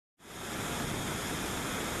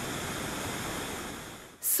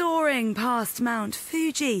Soaring past Mount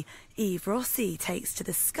Fuji, Ив Росси takes to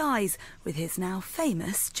the skies with his now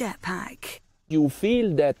famous jetpack. You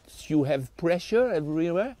feel that you have pressure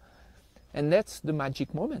everywhere, and that's the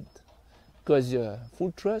magic moment. Because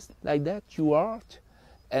full trust like that, you are,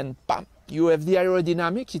 and pam, you have the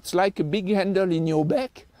aerodynamic. It's like a big handle in your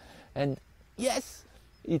back, and yes,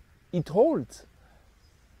 it holds,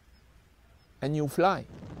 and you fly.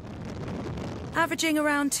 Averaging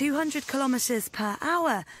around 200 kilometers per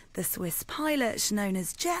hour, the Swiss pilot, known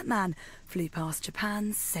as Jetman, flew past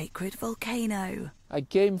Japan's sacred volcano. I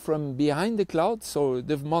came from behind the clouds, so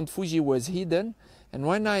the Mount Fuji was hidden, and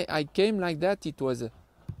when I came like that, it was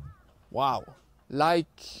wow,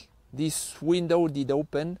 like this window did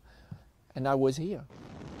open, and I was here.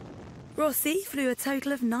 Россi flew a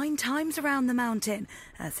total of 9 times around the mountain,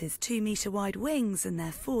 as his 2-metre-wide wings and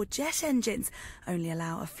their 4 jet engines only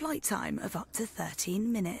allow a flight time of up to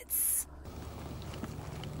 13 minutes.